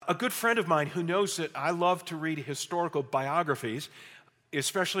A good friend of mine who knows that I love to read historical biographies,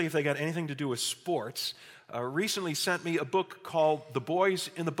 especially if they got anything to do with sports, recently sent me a book called The Boys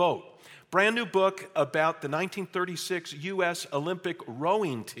in the Boat. Brand new book about the 1936 U.S. Olympic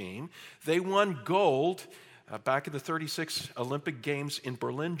rowing team. They won gold back in the 36 Olympic Games in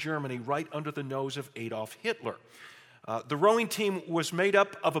Berlin, Germany, right under the nose of Adolf Hitler. The rowing team was made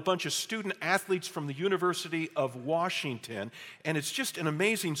up of a bunch of student athletes from the University of Washington, and it's just an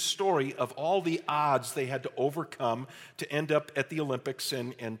amazing story of all the odds they had to overcome to end up at the Olympics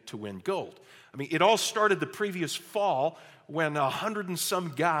and to win gold. I mean, it all started the previous fall when 100 and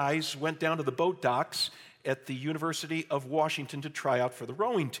some guys went down to the boat docks at the University of Washington to try out for the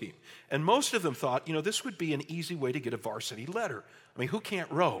rowing team. And most of them thought, this would be an easy way to get a varsity letter. I mean, who can't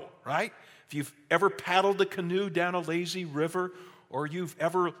row, right? If you've ever paddled a canoe down a lazy river, or you've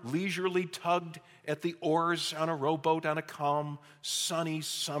ever leisurely tugged at the oars on a rowboat on a calm, sunny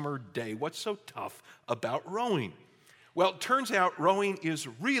summer day, what's so tough about rowing? Well, it turns out rowing is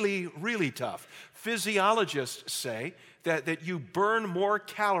really, really tough. Physiologists say that you burn more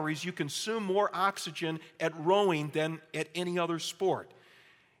calories, you consume more oxygen at rowing than at any other sport.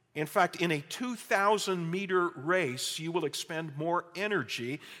 In fact, in a 2,000-meter race, you will expend more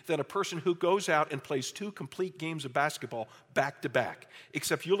energy than a person who goes out and plays 2 complete games of basketball back-to-back,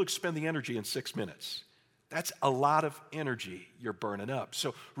 except you'll expend the energy in 6 minutes. That's a lot of energy you're burning up.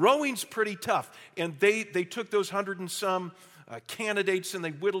 So rowing's pretty tough, and they took those 100 and some candidates and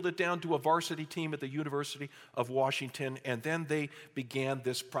they whittled it down to a varsity team at the University of Washington, and then they began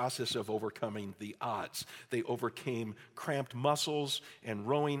this process of overcoming the odds. They overcame cramped muscles and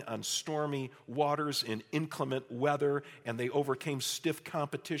rowing on stormy waters in inclement weather, and they overcame stiff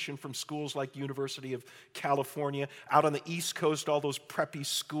competition from schools like University of California. Out on the East Coast, all those preppy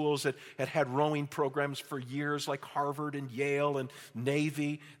schools that had rowing programs for years like Harvard and Yale and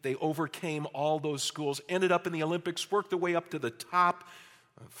Navy, they overcame all those schools, ended up in the Olympics, worked their way up to the top,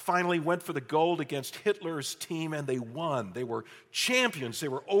 finally went for the gold against Hitler's team, and they won. They were champions. They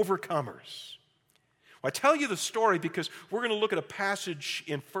were overcomers. Well, I tell you the story because we're going to look at a passage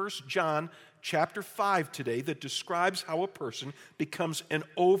in 1 John chapter 5 today that describes how a person becomes an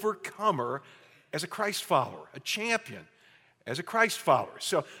overcomer as a Christ follower, a champion as a Christ follower.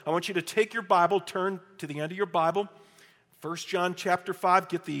 So I want you to take your Bible, turn to the end of your Bible, 1 John chapter 5,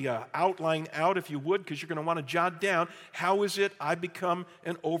 get the outline out if you would, because you're going to want to jot down, how is it I become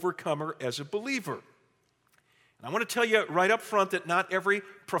an overcomer as a believer? And I want to tell you right up front that not every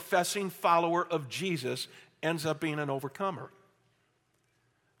professing follower of Jesus ends up being an overcomer.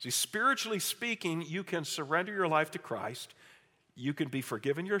 See, spiritually speaking, you can surrender your life to Christ. You can be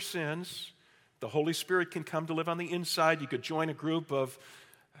forgiven your sins. The Holy Spirit can come to live on the inside. You could join a group of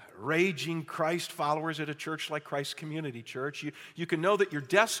raging Christ followers at a church like Christ Community Church. You can know that you're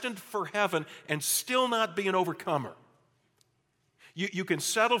destined for heaven and still not be an overcomer. You can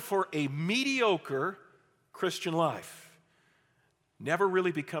settle for a mediocre Christian life, never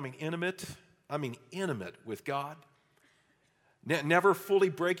really becoming intimate with God, never fully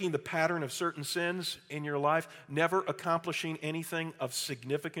breaking the pattern of certain sins in your life, never accomplishing anything of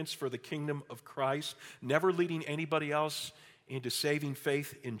significance for the kingdom of Christ, never leading anybody else into saving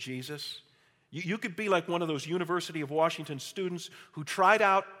faith in Jesus. You could be like one of those University of Washington students who tried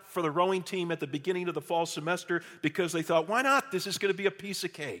out for the rowing team at the beginning of the fall semester because they thought, why not? This is going to be a piece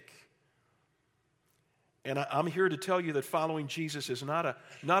of cake. And I'm here to tell you that following Jesus is not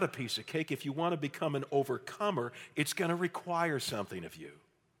a piece of cake. If you want to become an overcomer, it's going to require something of you.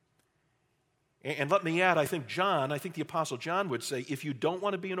 And let me add, I think the Apostle John would say, if you don't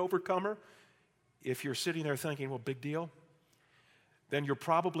want to be an overcomer, if you're sitting there thinking, well, big deal, then you're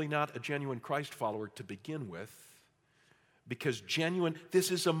probably not a genuine Christ follower to begin with, because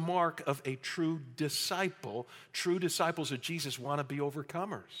this is a mark of a true disciple. True disciples of Jesus want to be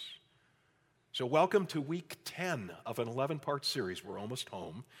overcomers. So welcome to week 10 of an 11-part series. We're almost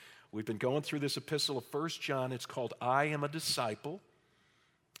home. We've been going through this epistle of 1 John. It's called I Am a Disciple.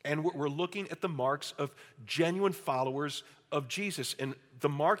 And we're looking at the marks of genuine followers of Jesus. And the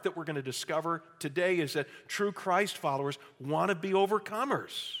mark that we're going to discover today is that true Christ followers want to be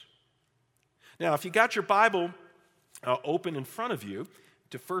overcomers. Now, if you got your Bible open in front of you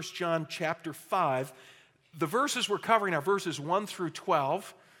to 1 John chapter 5, the verses we're covering are verses 1 through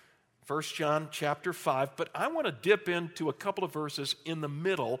 12, 1 John chapter 5, but I want to dip into a couple of verses in the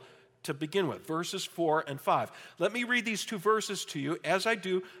middle to begin with, verses 4 and 5. Let me read these two verses to you. As I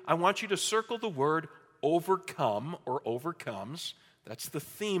do, I want you to circle the word overcome or overcomes. That's the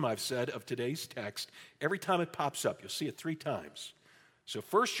theme, I've said, of today's text. Every time it pops up, you'll see it 3 times. So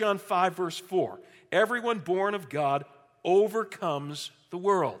 1 John 5, verse 4, everyone born of God overcomes the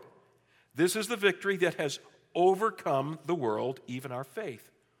world. This is the victory that has overcome the world, even our faith.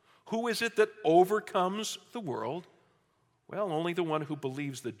 Who is it that overcomes the world? Well, only the one who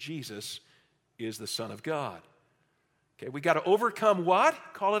believes that Jesus is the Son of God. Okay, we got to overcome what?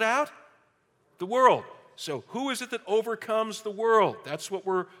 Call it out. The world. So who is it that overcomes the world? That's what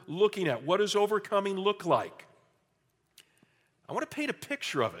we're looking at. What does overcoming look like? I want to paint a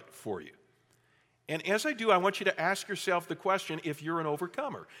picture of it for you. And as I do, I want you to ask yourself the question, if you're an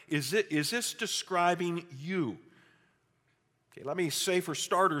overcomer, is this describing you? Okay, let me say for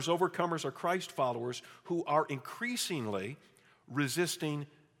starters, overcomers are Christ followers who are increasingly resisting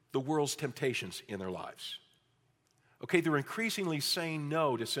the world's temptations in their lives. Okay, they're increasingly saying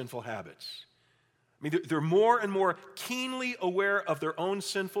no to sinful habits. I mean, they're more and more keenly aware of their own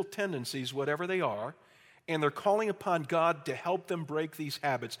sinful tendencies, whatever they are, and they're calling upon God to help them break these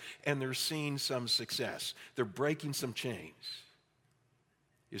habits, and they're seeing some success. They're breaking some chains.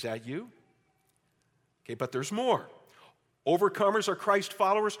 Is that you? Okay, but there's more. Overcomers are Christ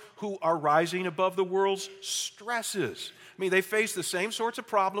followers who are rising above the world's stresses. I mean, they face the same sorts of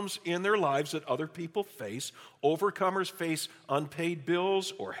problems in their lives that other people face. Overcomers face unpaid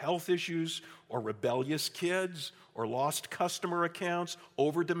bills or health issues or rebellious kids or lost customer accounts,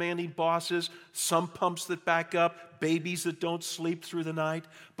 over-demanding bosses, sump pumps that back up, babies that don't sleep through the night.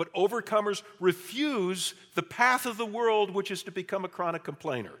 But overcomers refuse the path of the world, which is to become a chronic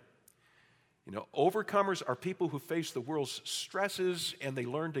complainer. You know, overcomers are people who face the world's stresses, and they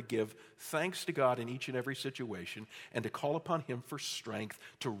learn to give thanks to God in each and every situation and to call upon Him for strength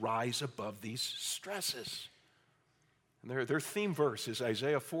to rise above these stresses. And their theme verse is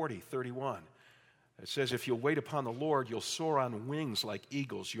Isaiah 40:31. It says, if you'll wait upon the Lord, you'll soar on wings like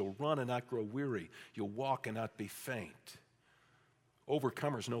eagles. You'll run and not grow weary. You'll walk and not be faint.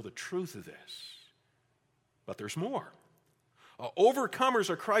 Overcomers know the truth of this. But there's more.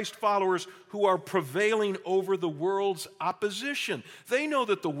 Overcomers are Christ followers who are prevailing over the world's opposition. They know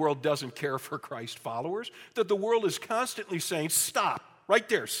that the world doesn't care for Christ followers, that the world is constantly saying, stop, right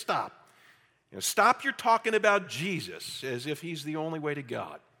there, stop. You know, stop your talking about Jesus as if He's the only way to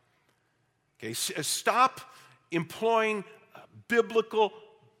God. Okay, stop employing biblical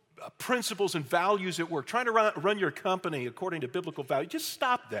principles and values at work, trying to run your company according to biblical values. Just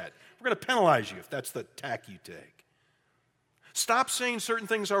stop that. We're going to penalize you if that's the tack you take. Stop saying certain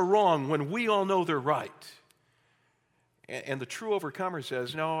things are wrong when we all know they're right. And the true overcomer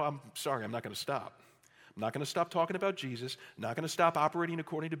says, no, I'm sorry, I'm not going to stop. I'm not going to stop talking about Jesus, not going to stop operating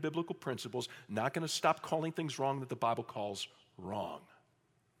according to biblical principles, not going to stop calling things wrong that the Bible calls wrong.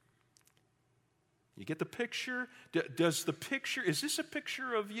 You get the picture? Is this a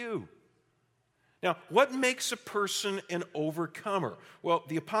picture of you? Now, what makes a person an overcomer? Well,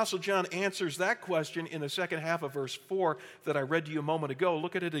 the Apostle John answers that question in the second half of verse 4 that I read to you a moment ago.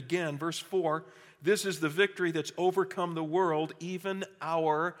 Look at it again, verse 4. This is the victory that's overcome the world, even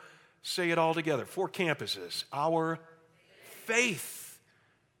our, say it all together, 4 campuses, our faith.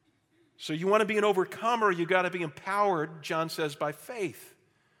 So you want to be an overcomer, you got to be empowered, John says, by faith.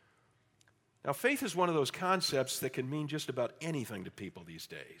 Now, faith is one of those concepts that can mean just about anything to people these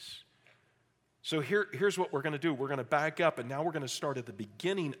days. So here's what we're going to do. We're going to back up, and now we're going to start at the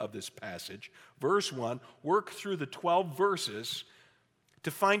beginning of this passage, verse 1, work through the 12 verses to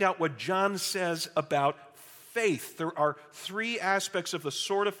find out what John says about faith. There are 3 aspects of the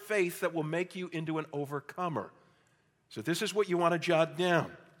sort of faith that will make you into an overcomer. So this is what you want to jot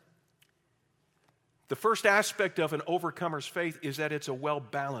down. The first aspect of an overcomer's faith is that it's a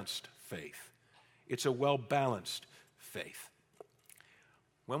well-balanced faith. It's a well-balanced faith.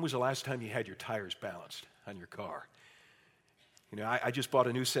 When was the last time you had your tires balanced on your car? You know, I just bought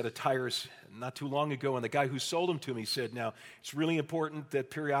a new set of tires not too long ago, and the guy who sold them to me said, now, it's really important that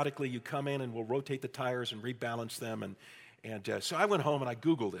periodically you come in and we'll rotate the tires and rebalance them. So I went home and I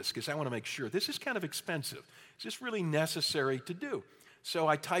Googled this because I want to make sure. This is kind of expensive. Is this really necessary to do? So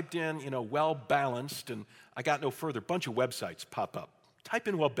I typed in, well-balanced, and I got no further. A bunch of websites pop up. Type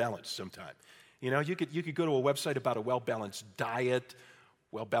in well-balanced sometime. You know, you could go to a website about a well-balanced diet,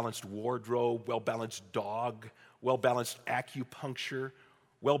 well-balanced wardrobe, well-balanced dog, well-balanced acupuncture,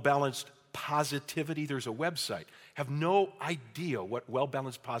 well-balanced positivity. There's a website. Have no idea what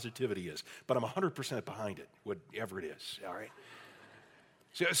well-balanced positivity is, but I'm 100% behind it, whatever it is, all right?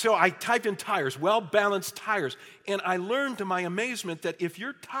 So I typed in tires, well-balanced tires, and I learned to my amazement that if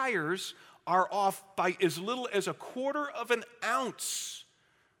your tires are off by as little as a quarter of an ounce,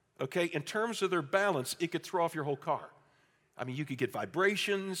 okay, in terms of their balance, it could throw off your whole car. I mean, you could get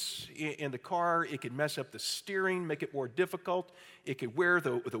vibrations in the car. It could mess up the steering, make it more difficult. It could wear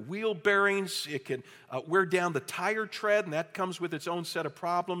the wheel bearings. It could wear down the tire tread, and that comes with its own set of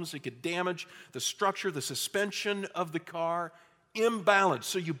problems. It could damage the structure, the suspension of the car. Imbalance.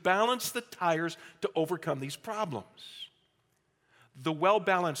 So you balance the tires to overcome these problems. The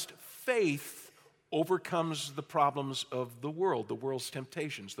well-balanced faith overcomes the problems of the world's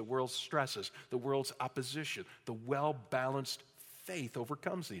temptations, the world's stresses, the world's opposition. The well-balanced faith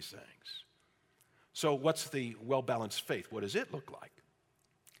overcomes these things. So what's the well-balanced faith? What does it look like?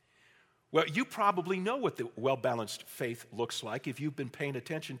 Well, you probably know what the well-balanced faith looks like if you've been paying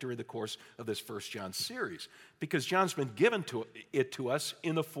attention during the course of this 1 John series, because John's been given to us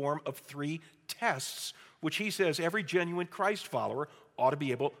in the form of 3 tests, which he says every genuine Christ follower ought to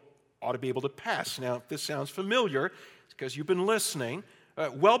be able to pass. Now, if this sounds familiar, it's because you've been listening.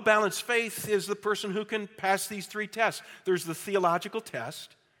 Well-balanced faith is the person who can pass these 3 tests. There's the theological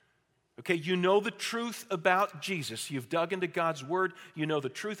test. Okay, you know the truth about Jesus. You've dug into God's Word. You know the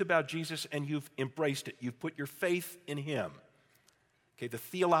truth about Jesus, and you've embraced it. You've put your faith in Him. Okay, the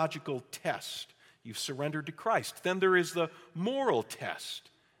theological test. You've surrendered to Christ. Then there is the moral test.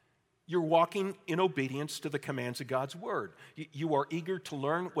 You're walking in obedience to the commands of God's Word. You are eager to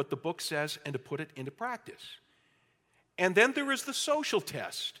learn what the book says and to put it into practice. And then there is the social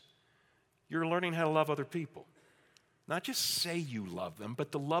test. You're learning how to love other people. Not just say you love them,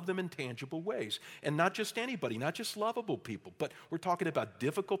 but to love them in tangible ways. And not just anybody, not just lovable people, but we're talking about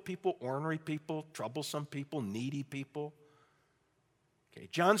difficult people, ornery people, troublesome people, needy people. Okay,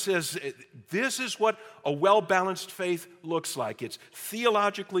 John says this is what a well-balanced faith looks like. It's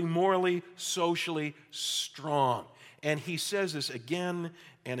theologically, morally, socially strong. And he says this again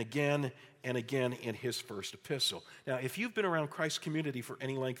and again and again in his first epistle. Now, if you've been around Christ's community for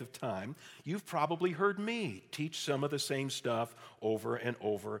any length of time, you've probably heard me teach some of the same stuff over and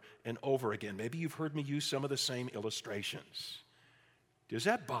over and over again. Maybe you've heard me use some of the same illustrations. Does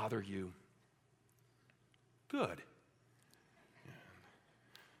that bother you? Good.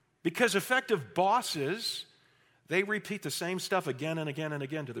 Because effective bosses, they repeat the same stuff again and again and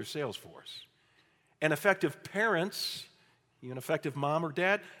again to their sales force. And effective parents, an effective mom or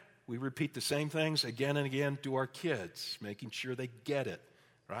dad, we repeat the same things again and again to our kids, making sure they get it,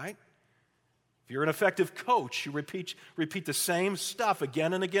 right? If you're an effective coach, you repeat the same stuff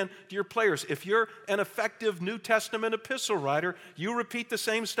again and again to your players. If you're an effective New Testament epistle writer, you repeat the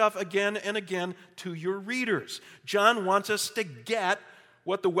same stuff again and again to your readers. John wants us to get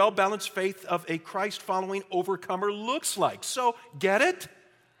what the well-balanced faith of a Christ-following overcomer looks like. So, get it?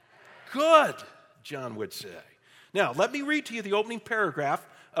 Good, John would say. Now, let me read to you the opening paragraph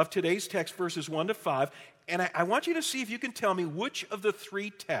of today's text, verses 1 to 5, and I want you to see if you can tell me which of the 3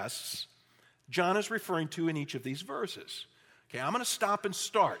 tests John is referring to in each of these verses. Okay, I'm going to stop and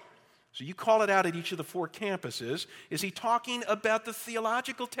start. So you call it out at each of the 4 campuses. Is he talking about the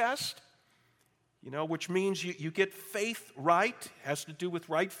theological test? Which means you get faith right, has to do with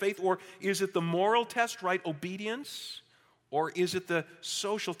right faith, or is it the moral test, right obedience, or is it the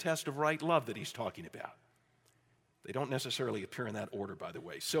social test of right love that he's talking about? They don't necessarily appear in that order, by the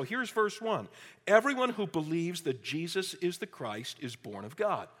way. So here's verse 1. Everyone who believes that Jesus is the Christ is born of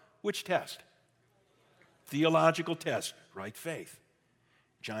God. Which test? Theological test, right faith.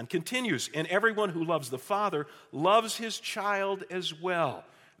 John continues, and everyone who loves the Father loves his child as well.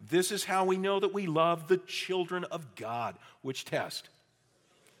 This is how we know that we love the children of God. Which test?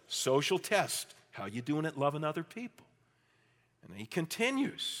 Social test. How you doing at loving other people? And he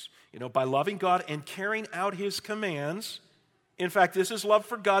continues, by loving God and carrying out his commands. In fact, this is love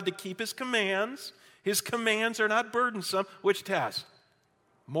for God, to keep his commands. His commands are not burdensome. Which test?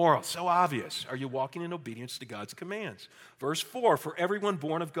 Moral. So obvious. Are you walking in obedience to God's commands? Verse 4, for everyone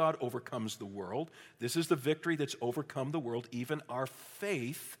born of God overcomes the world. This is the victory that's overcome the world, even our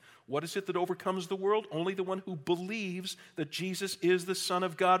faith. What is it that overcomes the world? Only the one who believes that Jesus is the Son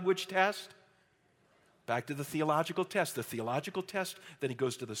of God. Which test? Back to the theological test. The theological test, then he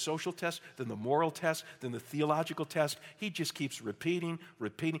goes to the social test, then the moral test, then the theological test. He just keeps repeating.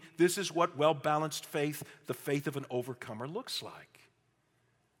 This is what well-balanced faith, the faith of an overcomer, looks like.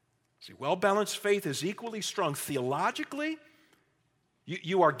 See, well-balanced faith is equally strong theologically.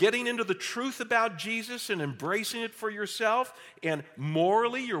 You are getting into the truth about Jesus and embracing it for yourself. And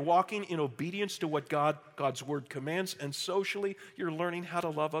morally, you're walking in obedience to what God's Word commands. And socially, you're learning how to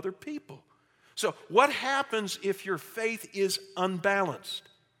love other people. So what happens if your faith is unbalanced?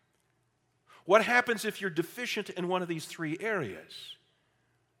 What happens if you're deficient in one of these 3 areas?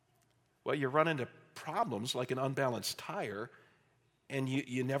 Well, you run into problems like an unbalanced tire, and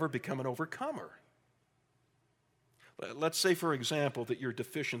you never become an overcomer. Let's say, for example, that you're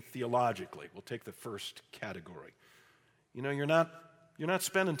deficient theologically. We'll take the first category. You're not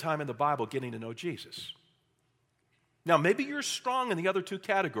spending time in the Bible getting to know Jesus. Now, maybe you're strong in the other two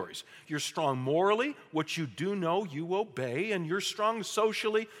categories. You're strong morally, what you do know, you obey, and you're strong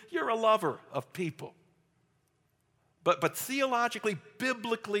socially, you're a lover of people. But theologically,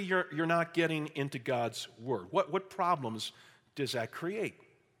 biblically, you're not getting into God's Word. What problems does that create?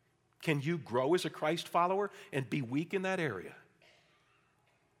 Can you grow as a Christ follower and be weak in that area?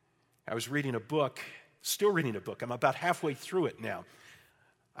 I was reading a book, still reading a book. I'm about halfway through it now.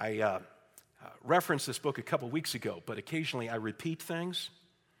 I referenced this book a couple weeks ago, but occasionally I repeat things,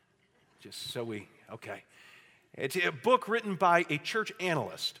 just so okay. It's a book written by a church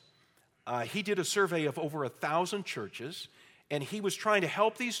analyst. He did a survey of over 1,000 churches, and he was trying to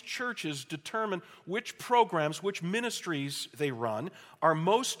help these churches determine which programs, which ministries they run are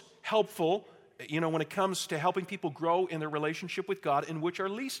most helpful, when it comes to helping people grow in their relationship with God, and which are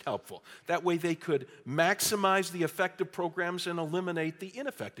least helpful. That way they could maximize the effective programs and eliminate the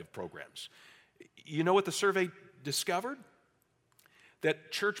ineffective programs. You know what the survey discovered?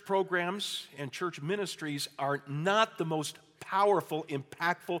 That church programs and church ministries are not the most powerful,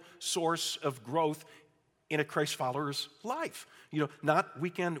 impactful source of growth in a Christ follower's life. Not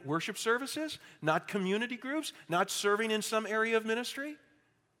weekend worship services, not community groups, not serving in some area of ministry.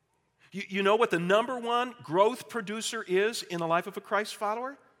 You know what the number one growth producer is in the life of a Christ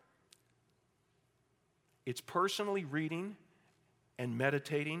follower? It's personally reading and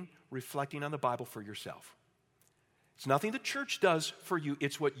meditating, reflecting on the Bible for yourself. It's nothing the church does for you.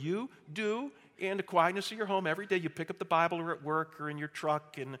 It's what you do in the quietness of your home every day. You pick up the Bible, or at work, or in your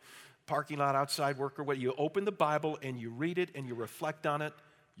truck, in the parking lot outside work, or what. You open the Bible and you read it and you reflect on it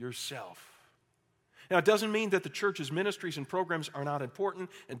yourself. Now, it doesn't mean that the church's ministries and programs are not important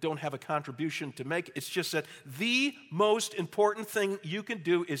and don't have a contribution to make. It's just that the most important thing you can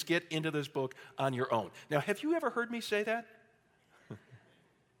do is get into this book on your own. Now, have you ever heard me say that?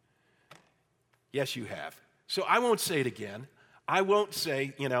 Yes, you have. So I won't say it again. I won't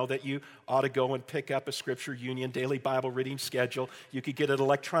say, that you ought to go and pick up a Scripture Union daily Bible reading schedule. You could get it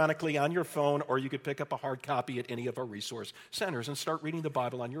electronically on your phone, or you could pick up a hard copy at any of our resource centers and start reading the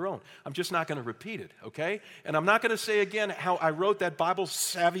Bible on your own. I'm just not going to repeat it, okay? And I'm not going to say again how I wrote that Bible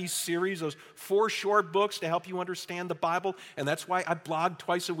Savvy series, those 4 short books to help you understand the Bible, and that's why I blog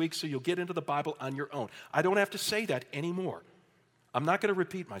twice a week so you'll get into the Bible on your own. I don't have to say that anymore. I'm not going to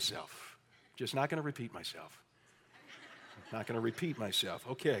repeat myself. Just not going to repeat myself. Not going to repeat myself.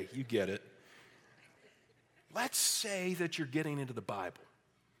 Okay, you get it. Let's say that you're getting into the Bible.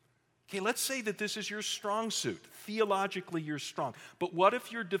 Okay, let's say that this is your strong suit. Theologically, you're strong. But what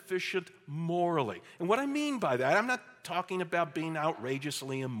if you're deficient morally? And what I mean by that, I'm not talking about being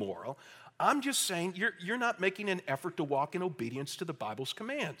outrageously immoral. I'm just saying you're not making an effort to walk in obedience to the Bible's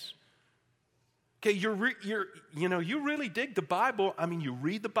commands. Okay, you really dig the Bible. I mean, you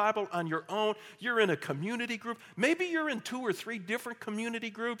read the Bible on your own. You're in a community group. Maybe you're in 2 or 3 different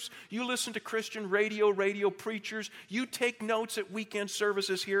community groups. You listen to Christian radio preachers. You take notes at weekend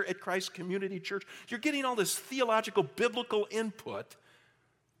services here at Christ Community Church. You're getting all this theological, biblical input,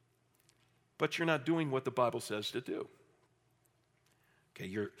 but you're not doing what the Bible says to do. Okay,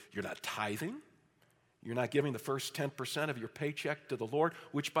 you're not tithing. You're not giving the first 10% of your paycheck to the Lord,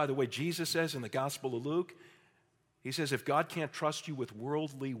 which, by the way, Jesus says in the Gospel of Luke, he says if God can't trust you with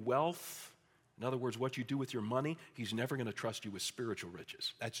worldly wealth, in other words, what you do with your money, he's never going to trust you with spiritual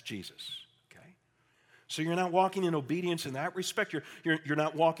riches. That's Jesus, okay? So you're not walking in obedience in that respect. You're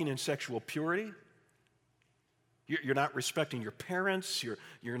not walking in sexual purity. You're not respecting your parents.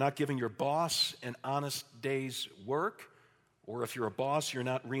 You're not giving your boss an honest day's work. Or if you're a boss, you're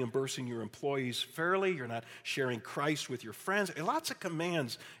not reimbursing your employees fairly. You're not sharing Christ with your friends. Lots of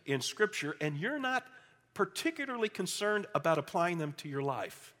commands in Scripture, and you're not particularly concerned about applying them to your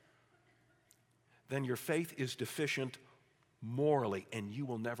life. Then your faith is deficient morally, and you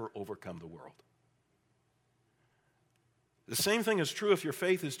will never overcome the world. The same thing is true if your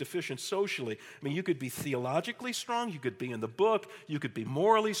faith is deficient socially. I mean, you could be theologically strong, you could be in the book, you could be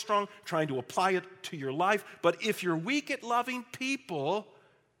morally strong, trying to apply it to your life. But if you're weak at loving people,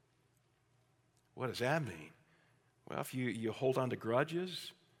 what does that mean? Well, if you hold on to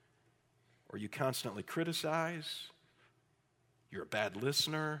grudges, or you constantly criticize, you're a bad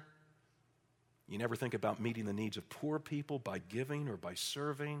listener, you never think about meeting the needs of poor people by giving or by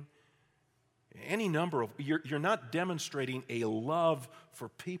serving, any number of, you're not demonstrating a love for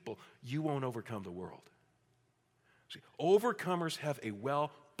people, you won't overcome the world. See, overcomers have a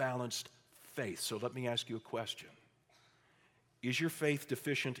well-balanced faith. So let me ask you a question. Is your faith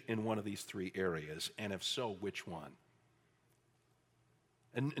deficient in one of these 3 areas? And if so, which one?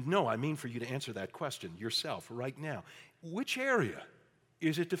 And no, I mean for you to answer that question yourself right now. Which area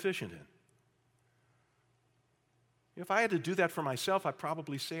is it deficient in? If I had to do that for myself, I'd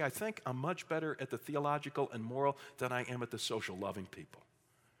probably say I think I'm much better at the theological and moral than I am at the social loving people.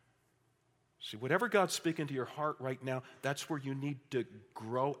 See, whatever God's speaking to your heart right now, that's where you need to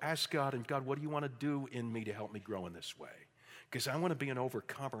grow. Ask God, and God, what do you want to do in me to help me grow in this way? Because I want to be an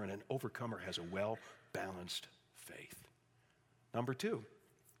overcomer, and an overcomer has a well-balanced faith. Number 2,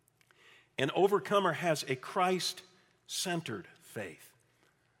 an overcomer has a Christ-centered faith.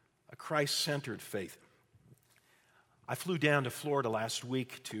 A Christ-centered faith. I flew down to Florida last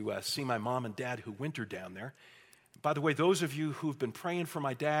week to see my mom and dad who wintered down there. By the way, those of you who've been praying for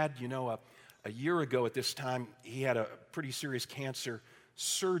my dad, you know, a year ago at this time, he had a pretty serious cancer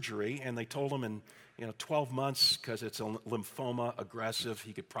surgery, and they told him in 12 months, because it's a lymphoma, aggressive,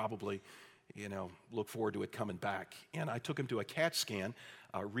 he could probably look forward to it coming back. And I took him to a CAT scan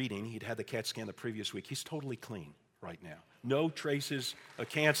reading. He'd had the CAT scan the previous week. He's totally clean right now. No traces of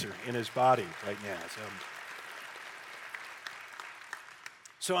cancer in his body right now.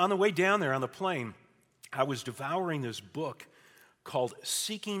 So on the way down there on the plane, I was devouring this book called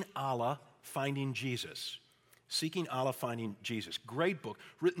Seeking Allah, Finding Jesus. Seeking Allah, Finding Jesus. Great book,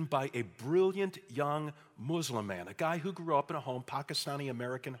 written by a brilliant young Muslim man, a guy who grew up in a home,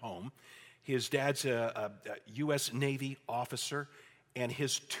 Pakistani-American home. His dad's a U.S. Navy officer and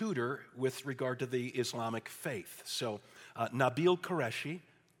his tutor with regard to the Islamic faith. So Nabil Qureshi,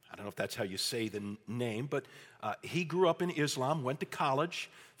 I don't know if that's how you say the name, but he grew up in Islam, went to college,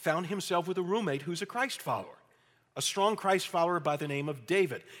 found himself with a roommate who's a Christ follower, a strong Christ follower by the name of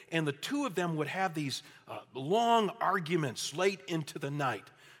David. And the two of them would have these long arguments late into the night,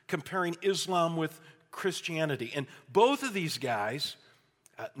 comparing Islam with Christianity. And both of these guys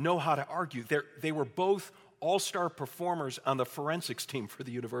know how to argue. They were both all-star performers on the forensics team for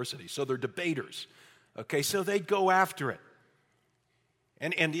the university, so they're debaters. Okay, so they'd go after it.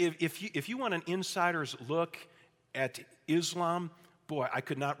 And if you want an insider's look at Islam, boy, I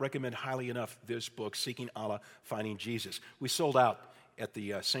could not recommend highly enough this book, Seeking Allah, Finding Jesus. We sold out at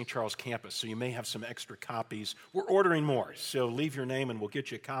the St. Charles campus, so you may have some extra copies. We're ordering more, so leave your name and we'll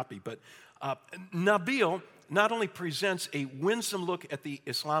get you a copy. But Nabil not only presents a winsome look at the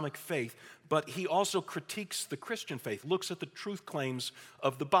Islamic faith, but he also critiques the Christian faith, looks at the truth claims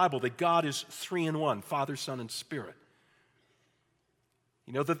of the Bible, that God is three in one, Father, Son, and Spirit.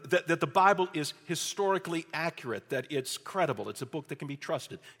 You know, that the Bible is historically accurate, that it's credible, it's a book that can be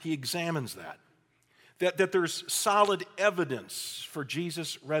trusted. He examines that. That there's solid evidence for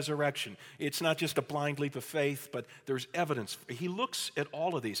Jesus' resurrection. It's not just a blind leap of faith, but there's evidence. He looks at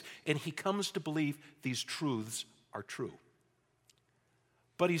all of these, and he comes to believe these truths are true.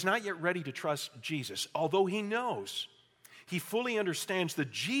 But he's not yet ready to trust Jesus, although he knows. He fully understands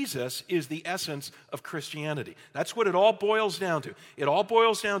that Jesus is the essence of Christianity. That's what it all boils down to. It all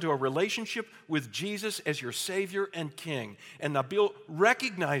boils down to a relationship with Jesus as your Savior and King. And Nabil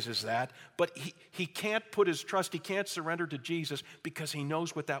recognizes that, but he can't put his trust, he can't surrender to Jesus because he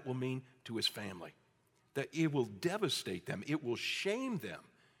knows what that will mean to his family. That it will devastate them, it will shame them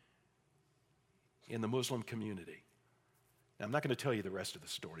in the Muslim community. Now, I'm not going to tell you the rest of the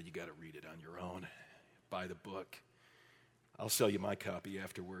story. You got to read it on your own. Buy the book. I'll sell you my copy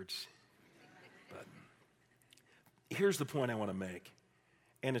afterwards. But here's the point I want to make.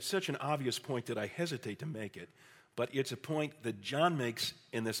 And it's such an obvious point that I hesitate to make it. But it's a point that John makes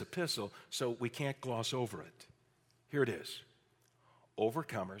in this epistle, so we can't gloss over it. Here it is.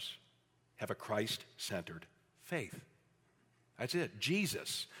 Overcomers have a Christ-centered faith. That's it.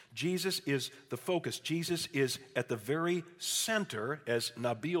 Jesus. Jesus is the focus. Jesus is at the very center, as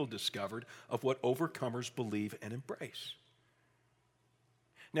Nabil discovered, of what overcomers believe and embrace.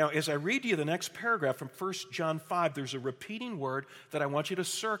 Now, as I read to you the next paragraph from 1 John 5, there's a repeating word that I want you to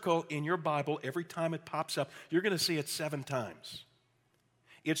circle in your Bible every time it pops up. You're going to see it 7 times.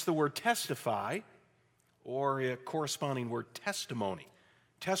 It's the word testify, or a corresponding word testimony.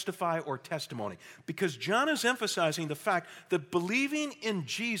 Testify or testimony. Because John is emphasizing the fact that believing in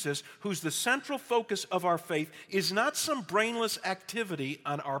Jesus, who's the central focus of our faith, is not some brainless activity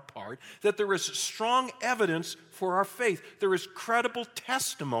on our part, that there is strong evidence for our faith. There is credible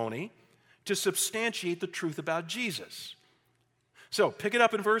testimony to substantiate the truth about Jesus. So, pick it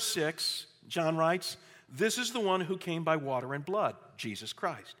up in verse 6. John writes, "This is the one who came by water and blood, Jesus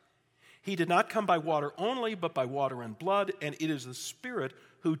Christ. He did not come by water only, but by water and blood, and it is the Spirit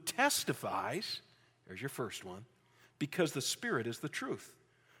who testifies," there's your first one, "because the Spirit is the truth.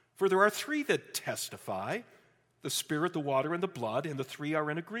 For there are 3 that testify, the Spirit, the water, and the blood, and the 3 are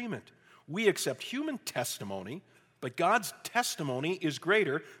in agreement. We accept human testimony, But God's testimony is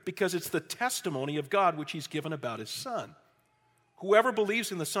greater because it's the testimony of God which he's given about his Son. Whoever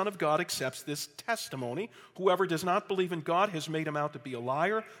believes in the Son of God accepts this testimony. Whoever does not believe in God has made him out to be a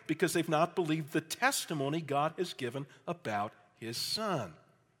liar because they've not believed the testimony God has given about his Son.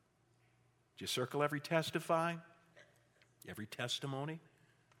 Did you circle every testify? Every testimony?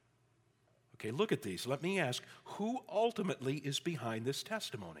 Okay, look at these. Let me ask, who ultimately is behind this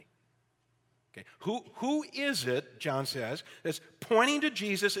testimony? Okay, who is it, John says, that's pointing to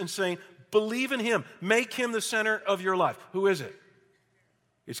Jesus and saying, believe in him, make him the center of your life? Who is it?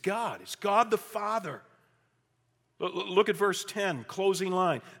 It's God. It's God the Father. Look at verse 10, closing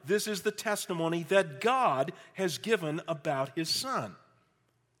line. This is the testimony that God has given about his Son.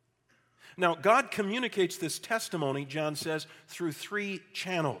 Now, God communicates this testimony, John says, through three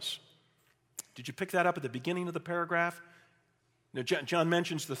channels. Did you pick that up at the beginning of the paragraph? Now, John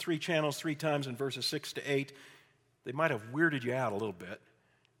mentions the three channels 3 times in verses 6 to 8. They might have weirded you out a little bit.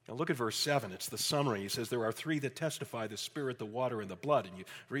 Now, look at verse 7. It's the summary. He says, there are 3 that testify, the Spirit, the water, and the blood. And you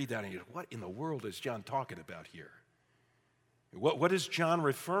read that and you go, what in the world is John talking about here? What is John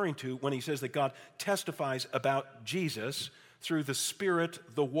referring to when he says that God testifies about Jesus through the Spirit,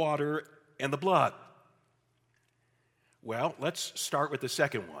 the water, and the blood? Well, let's start with the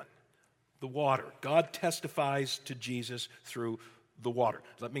second one, the water. God testifies to Jesus through the water.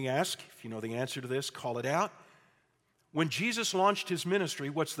 Let me ask, if you know the answer to this, call it out. When Jesus launched his ministry,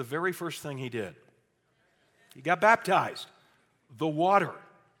 what's the very first thing he did? He got baptized. The water.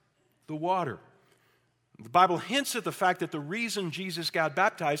 The water. The Bible hints at the fact that the reason Jesus got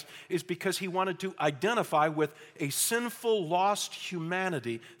baptized is because he wanted to identify with a sinful, lost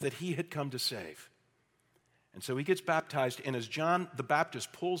humanity that he had come to save. And so he gets baptized, and as John the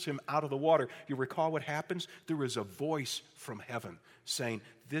Baptist pulls him out of the water, you recall what happens? There is a voice from heaven saying,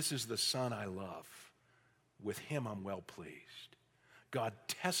 this is the Son I love. With him I'm well pleased. God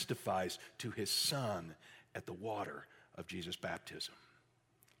testifies to his Son at the water of Jesus' baptism.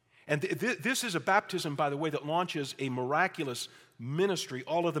 And this is a baptism, by the way, that launches a miraculous ministry.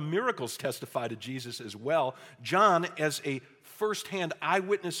 All of the miracles testify to Jesus as well. John, as a firsthand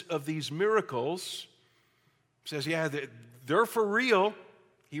eyewitness of these miracles, says, yeah, they're for real.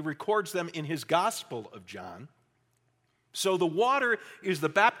 He records them in his Gospel of John. So the water is the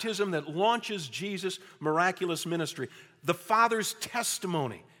baptism that launches Jesus' miraculous ministry. The Father's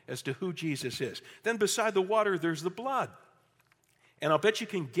testimony as to who Jesus is. Then beside the water, there's the blood. And I'll bet you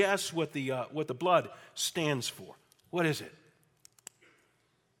can guess what the blood stands for. What is it?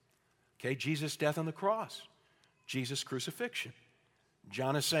 Okay, Jesus' death on the cross. Jesus' crucifixion.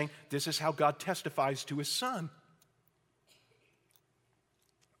 John is saying this is how God testifies to his Son.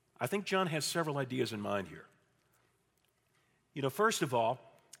 I think John has several ideas in mind here. You know, first of all,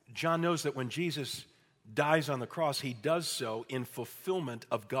 John knows that when Jesus dies on the cross, he does so in fulfillment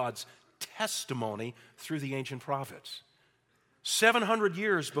of God's testimony through the ancient prophets. 700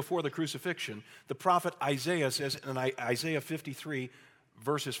 years before the crucifixion, the prophet Isaiah says in Isaiah 53,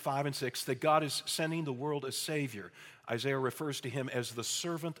 verses 5 and 6, that God is sending the world a Savior. Isaiah refers to him as the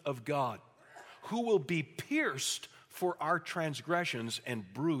servant of God, who will be pierced for our transgressions and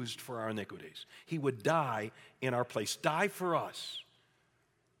bruised for our iniquities. He would die in our place, die for us.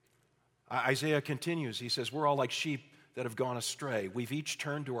 Isaiah continues, he says, we're all like sheep that have gone astray. We've each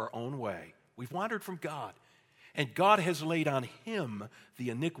turned to our own way. We've wandered from God. And God has laid on him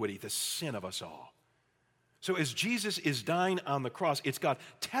the iniquity, the sin of us all. So as Jesus is dying on the cross, it's God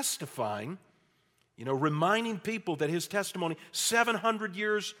testifying, reminding people that his testimony 700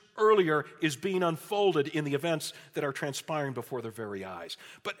 years earlier is being unfolded in the events that are transpiring before their very eyes.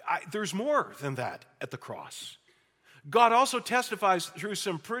 But there's more than that at the cross. God also testifies through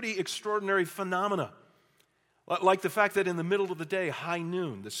some pretty extraordinary phenomena. Like the fact that in the middle of the day, high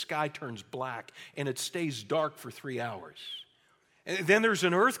noon, the sky turns black and it stays dark for 3 hours. And then there's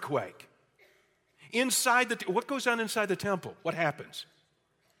an earthquake. What goes on inside the temple? What happens?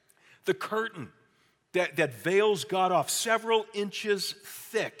 The curtain that veils God off several inches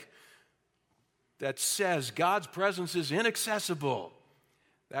thick that says God's presence is inaccessible.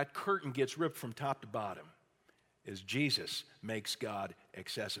 That curtain gets ripped from top to bottom as Jesus makes God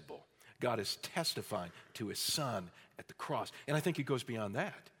accessible. God is testifying to his Son at the cross. And I think it goes beyond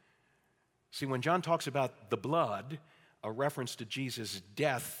that. See, when John talks about the blood, a reference to Jesus'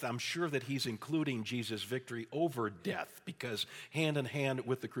 death, I'm sure that he's including Jesus' victory over death, because hand in hand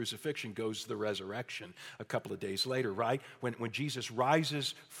with the crucifixion goes the resurrection a couple of days later, right? When Jesus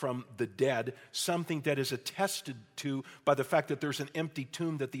rises from the dead, something that is attested to by the fact that there's an empty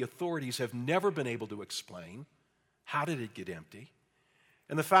tomb that the authorities have never been able to explain. How did it get empty?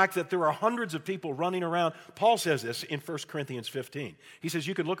 And the fact that there are hundreds of people running around. Paul says this in 1 Corinthians 15. He says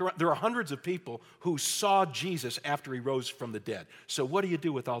you can look around. There are hundreds of people who saw Jesus after he rose from the dead. So what do you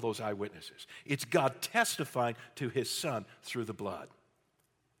do with all those eyewitnesses? It's God testifying to his Son through the blood.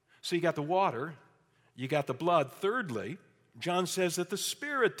 So you got the water, you got the blood. Thirdly, John says that the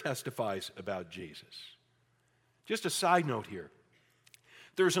Spirit testifies about Jesus. Just a side note here.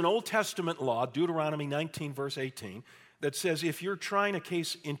 There's an Old Testament law, Deuteronomy 19, verse 18, that says if you're trying a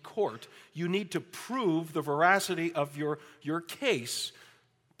case in court, you need to prove the veracity of your case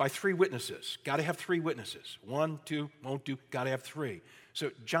by 3 witnesses. Got to have 3 witnesses. 1, 2, won't do, got to have 3.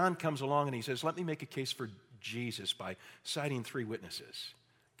 So John comes along and he says, let me make a case for Jesus by citing 3 witnesses.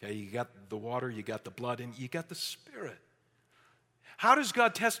 Okay, you got the water, you got the blood, and you got the Spirit. How does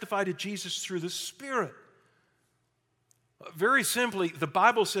God testify to Jesus through the Spirit? Very simply, the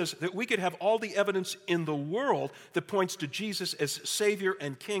Bible says that we could have all the evidence in the world that points to Jesus as Savior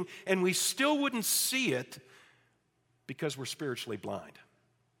and King, and we still wouldn't see it because we're spiritually blind.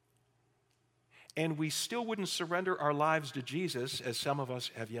 And we still wouldn't surrender our lives to Jesus, as some of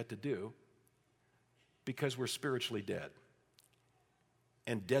us have yet to do, because we're spiritually dead.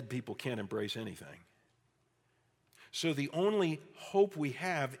 And dead people can't embrace anything. So the only hope we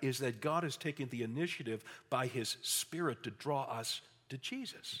have is that God has taken the initiative by his Spirit to draw us to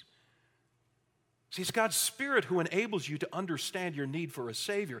Jesus. See, it's God's Spirit who enables you to understand your need for a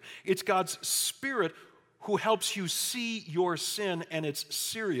Savior. It's God's Spirit who helps you see your sin and its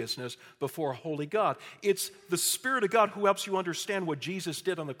seriousness before a holy God. It's the Spirit of God who helps you understand what Jesus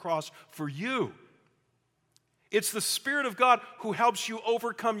did on the cross for you. It's the Spirit of God who helps you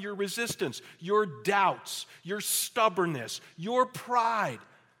overcome your resistance, your doubts, your stubbornness, your pride,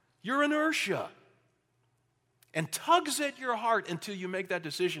 your inertia, and tugs at your heart until you make that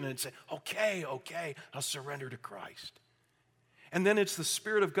decision and say, okay, I'll surrender to Christ. And then it's the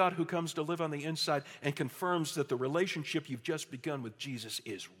Spirit of God who comes to live on the inside and confirms that the relationship you've just begun with Jesus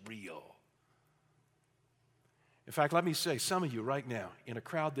is real. In fact, let me say, some of you right now, in a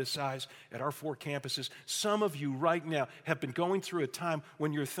crowd this size at our 4 campuses, some of you right now have been going through a time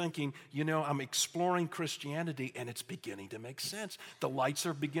when you're thinking, I'm exploring Christianity and it's beginning to make sense. The lights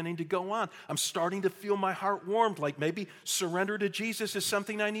are beginning to go on. I'm starting to feel my heart warmed, like maybe surrender to Jesus is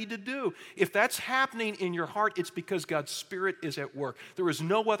something I need to do. If that's happening in your heart, it's because God's Spirit is at work. There is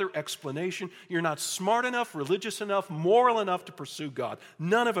no other explanation. You're not smart enough, religious enough, moral enough to pursue God.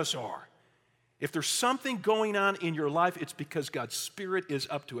 None of us are. If there's something going on in your life, it's because God's Spirit is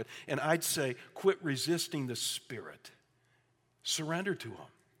up to it. And I'd say, quit resisting the Spirit. Surrender to him.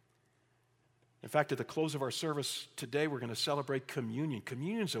 In fact, at the close of our service today, we're going to celebrate communion.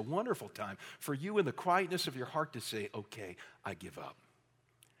 Communion is a wonderful time for you in the quietness of your heart to say, okay, I give up.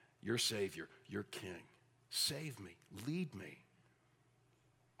 Your Savior, your King. Save me, lead me.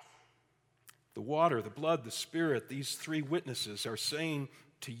 The water, the blood, the Spirit, these 3 witnesses are saying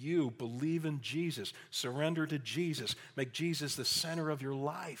to you, believe in Jesus, surrender to Jesus, make Jesus the center of your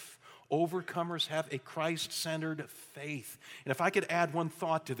life. Overcomers have a Christ-centered faith. And if I could add one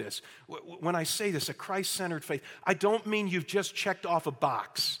thought to this, when I say this, a Christ-centered faith, I don't mean you've just checked off a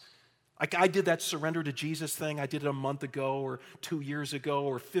box. Like I did that surrender to Jesus thing, I did it a month ago or 2 years ago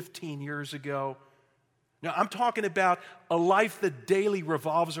or 15 years ago. Now, I'm talking about a life that daily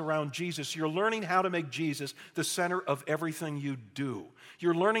revolves around Jesus. You're learning how to make Jesus the center of everything you do.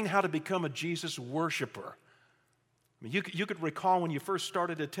 You're learning how to become a Jesus worshiper. I mean, you could recall when you first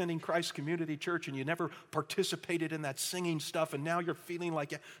started attending Christ Community Church and you never participated in that singing stuff, and now you're feeling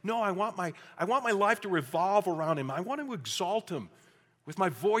like, no, I want my life to revolve around him. I want to exalt him with my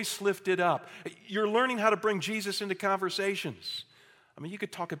voice lifted up. You're learning how to bring Jesus into conversations. I mean, you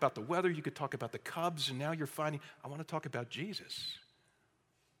could talk about the weather, you could talk about the Cubs, and now you're finding, I want to talk about Jesus.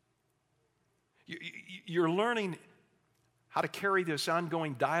 You're learning how to carry this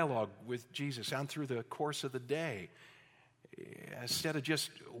ongoing dialogue with Jesus on through the course of the day. Instead of just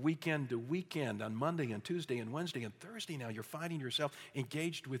weekend to weekend on Monday and Tuesday and Wednesday and Thursday now, you're finding yourself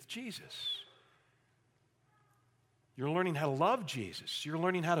engaged with Jesus. You're learning how to love Jesus. You're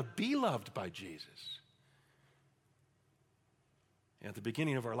learning how to be loved by Jesus. At the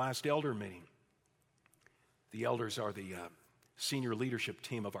beginning of our last elder meeting, the elders are the senior leadership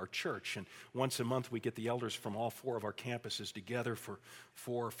team of our church, and once a month we get the elders from all 4 of our campuses together for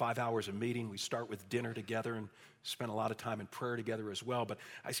 4 or 5 hours of meeting. We start with dinner together and spend a lot of time in prayer together as well. But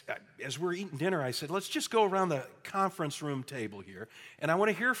as we're eating dinner, I said, let's just go around the conference room table here, and I want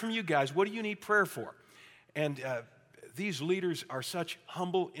to hear from you guys. What do you need prayer for? And these leaders are such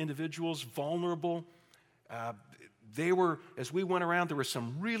humble individuals, vulnerable. As we went around, there were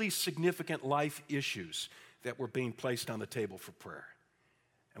some really significant life issues that were being placed on the table for prayer.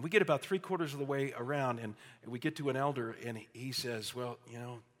 And we get about 3/4 of the way around, and we get to an elder, and he says, well,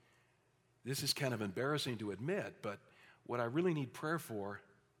 this is kind of embarrassing to admit, but what I really need prayer for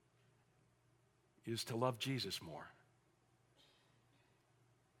is to love Jesus more.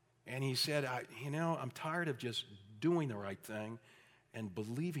 And he said, I'm tired of just doing the right thing and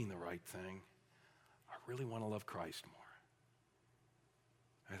believing the right thing. I really want to love Christ more.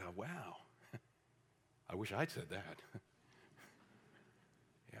 I thought, wow, I wish I'd said that.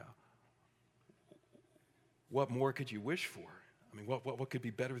 Yeah. What more could you wish for? I mean, what could be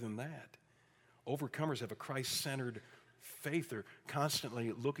better than that? Overcomers have a Christ-centered faith. They're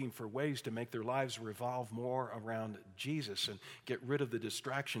constantly looking for ways to make their lives revolve more around Jesus and get rid of the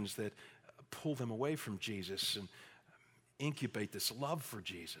distractions that pull them away from Jesus and incubate this love for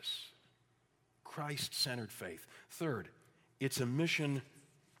Jesus. Christ-centered faith. Third, it's a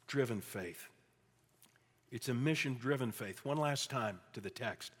mission-driven faith. It's a mission-driven faith. One last time to the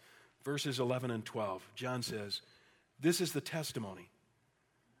text. Verses 11 and 12. John says, this is the testimony.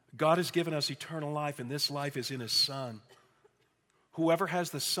 God has given us eternal life, and this life is in His Son. Whoever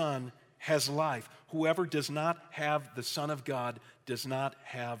has the Son has life. Whoever does not have the Son of God does not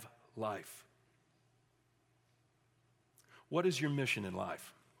have life. What is your mission in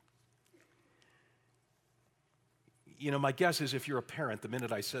life? My guess is if you're a parent, the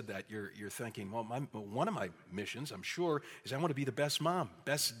minute I said that, you're thinking, well, one of my missions, I'm sure, is I want to be the best mom,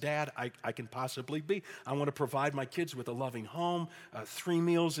 best dad I can possibly be. I want to provide my kids with a loving home, 3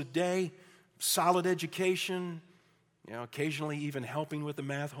 meals a day, solid education, occasionally even helping with the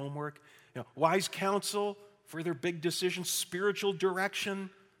math homework, wise counsel for their big decisions, spiritual direction.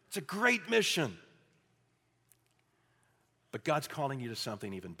 It's a great mission. But God's calling you to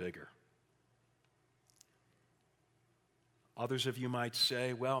something even bigger. Others of you might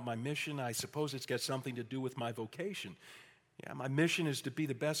say, well, my mission, I suppose it's got something to do with my vocation. Yeah, my mission is to be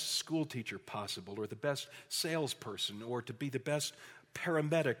the best school teacher possible, or the best salesperson, or to be the best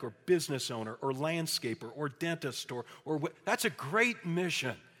paramedic, or business owner, or landscaper, or dentist, or that's a great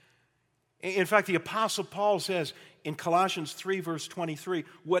mission. In fact, the Apostle Paul says in Colossians 3, verse 23,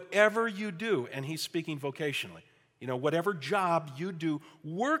 whatever you do, and he's speaking vocationally, whatever job you do,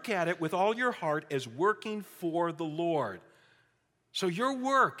 work at it with all your heart as working for the Lord. So your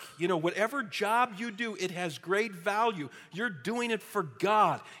work, whatever job you do, it has great value. You're doing it for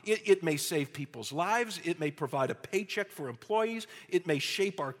God. It may save people's lives. It may provide a paycheck for employees. It may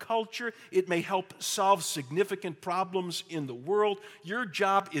shape our culture. It may help solve significant problems in the world. Your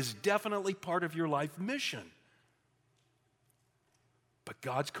job is definitely part of your life mission. But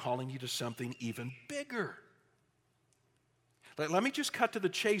God's calling you to something even bigger. Let me just cut to the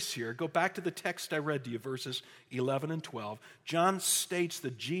chase here. Go back to the text I read to you, verses 11 and 12. John states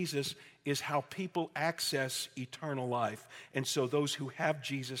that Jesus is how people access eternal life. And so those who have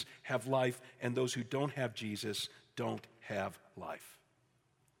Jesus have life, and those who don't have Jesus don't have life.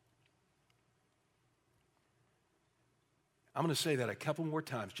 I'm going to say that a couple more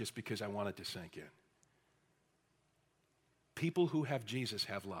times just because I want it to sink in. People who have Jesus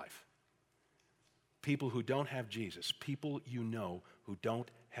have life. People who don't have Jesus, people who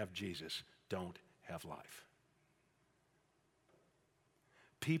don't have Jesus, don't have life.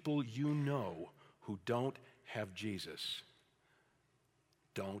 People who don't have Jesus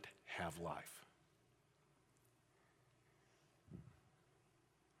don't have life.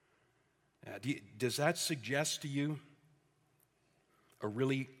 Now, does that suggest to you a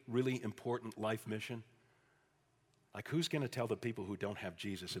really, really important life mission? Like, who's going to tell the people who don't have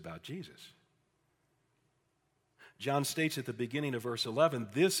Jesus about Jesus? John states at the beginning of verse 11,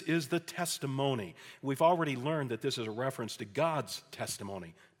 this is the testimony. We've already learned that this is a reference to God's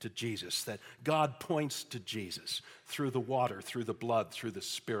testimony to Jesus, that God points to Jesus through the water, through the blood, through the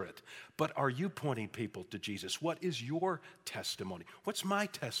Spirit. But are you pointing people to Jesus? What is your testimony? What's my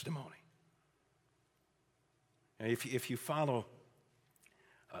testimony? And if you follow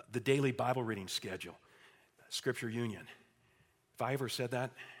the daily Bible reading schedule, Scripture Union, have I ever said that?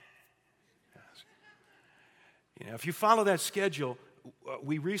 If you follow that schedule,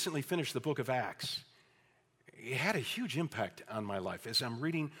 we recently finished the book of Acts. It had a huge impact on my life. As I'm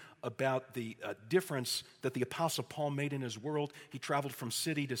reading about the difference that the Apostle Paul made in his world, he traveled from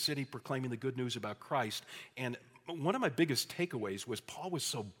city to city proclaiming the good news about Christ. And one of my biggest takeaways was Paul was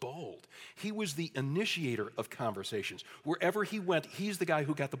so bold. He was the initiator of conversations. Wherever he went, he's the guy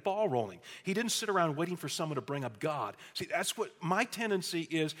who got the ball rolling. He didn't sit around waiting for someone to bring up God. See, that's what my tendency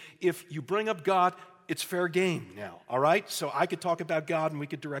is. If you bring up God, it's fair game now, all right? So I could talk about God and we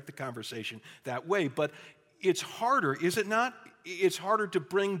could direct the conversation that way. But it's harder, is it not? It's harder to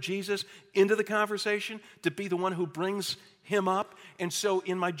bring Jesus into the conversation, to be the one who brings him up. And so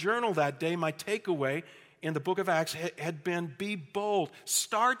in my journal that day, my takeaway in the book of Acts had been, be bold.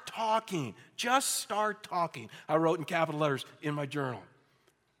 Start talking. Just start talking. I wrote in capital letters in my journal.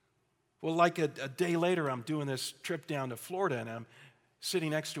 Well, like a day later, I'm doing this trip down to Florida, and I'm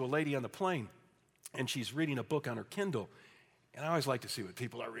sitting next to a lady on the plane, and she's reading a book on her Kindle. And I always like to see what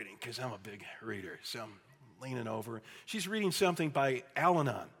people are reading because I'm a big reader. So I'm leaning over. She's reading something by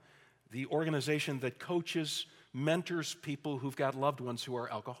Al-Anon, the organization that coaches, mentors people who've got loved ones who are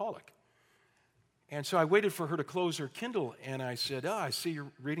alcoholic. And so I waited for her to close her Kindle, and I said, I see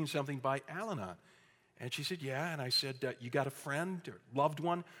you're reading something by Al-Anon. And she said, yeah. And I said, you got a friend or loved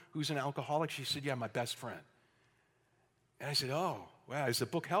one who's an alcoholic? She said, yeah, my best friend. And I said, oh, wow, is the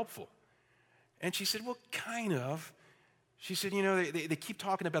book helpful? And she said, well, kind of. She said, they keep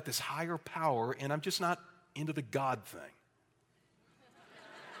talking about this higher power, and I'm just not into the God thing.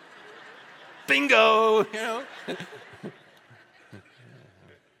 Bingo,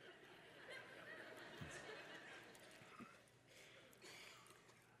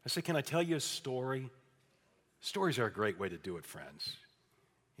 I said, can I tell you a story? Stories are a great way to do it, friends.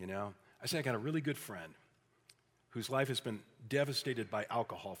 I said, I got a really good friend whose life has been devastated by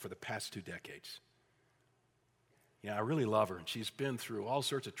alcohol for the past 2 decades. I really love her, and she's been through all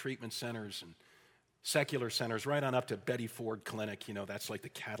sorts of treatment centers and secular centers, right on up to Betty Ford Clinic. That's like the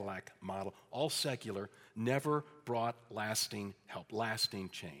Cadillac model. All secular, never brought lasting help, lasting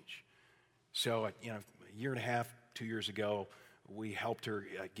change. So, a year and a half, 2 years ago, we helped her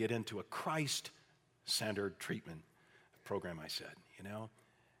get into a Christ-centered treatment program, I said,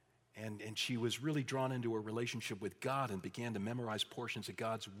 And she was really drawn into a relationship with God and began to memorize portions of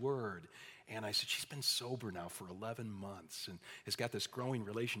God's Word. And I said, she's been sober now for 11 months and has got this growing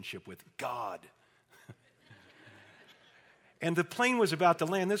relationship with God. And the plane was about to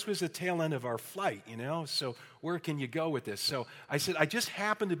land. This was the tail end of our flight, So where can you go with this? So I said, I just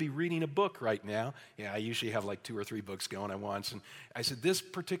happen to be reading a book right now. I usually have like 2 or 3 books going at once. And I said, this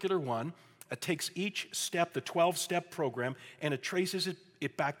particular one takes each step, the 12-step program, and it traces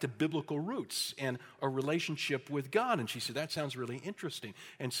it back to biblical roots and a relationship with God. And she said, that sounds really interesting.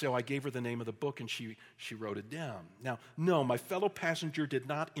 And so I gave her the name of the book, and she wrote it down. Now, no, my fellow passenger did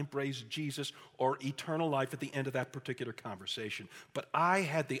not embrace Jesus or eternal life at the end of that particular conversation. But I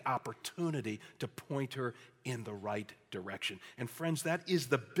had the opportunity to point her in the right direction. And friends, that is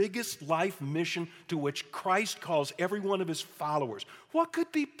the biggest life mission to which Christ calls every one of his followers. What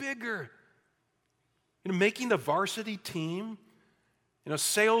could be bigger? Making the varsity team,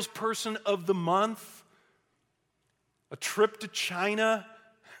 salesperson of the month, a trip to China.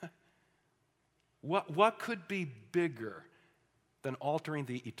 What could be bigger than altering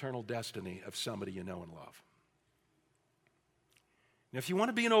the eternal destiny of somebody you know and love? Now, if you want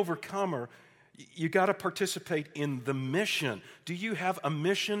to be an overcomer, you got to participate in the mission. Do you have a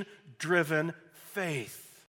mission-driven faith?